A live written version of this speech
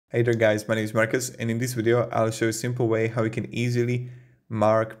Hey there guys, my name is Marcus, and in this video I'll show you a simple way how you can easily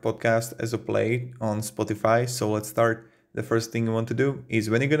mark podcast as a play on Spotify. So let's start. The first thing you want to do is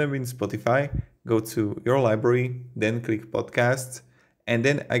when you're gonna be in Spotify, go to your library, then click podcasts, and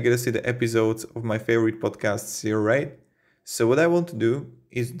then I gotta see the episodes of my favorite podcasts here, right? So what I want to do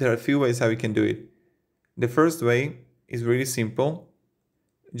is there are a few ways how you can do it. The first way is really simple.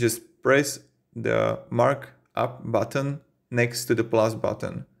 Just press the mark up button next to the plus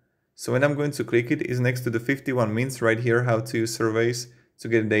button. So when I'm going to click it, is next to the 51 minutes right here, how to use surveys to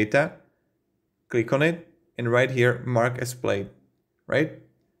get data. Click on it and right here, mark as played, right?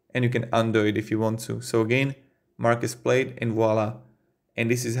 And you can undo it if you want to. So again, mark as played and voila.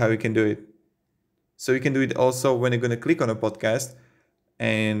 And this is how you can do it. So you can do it also when you're going to click on a podcast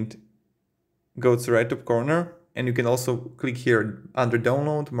and go to the right top corner. And you can also click here under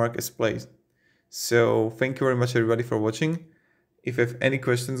download, mark as played. So thank you very much everybody for watching. If you have any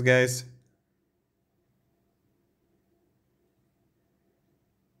questions, guys,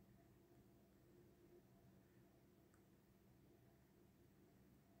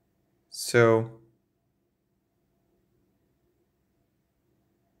 so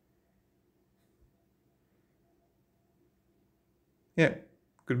yeah,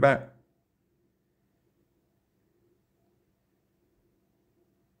 goodbye.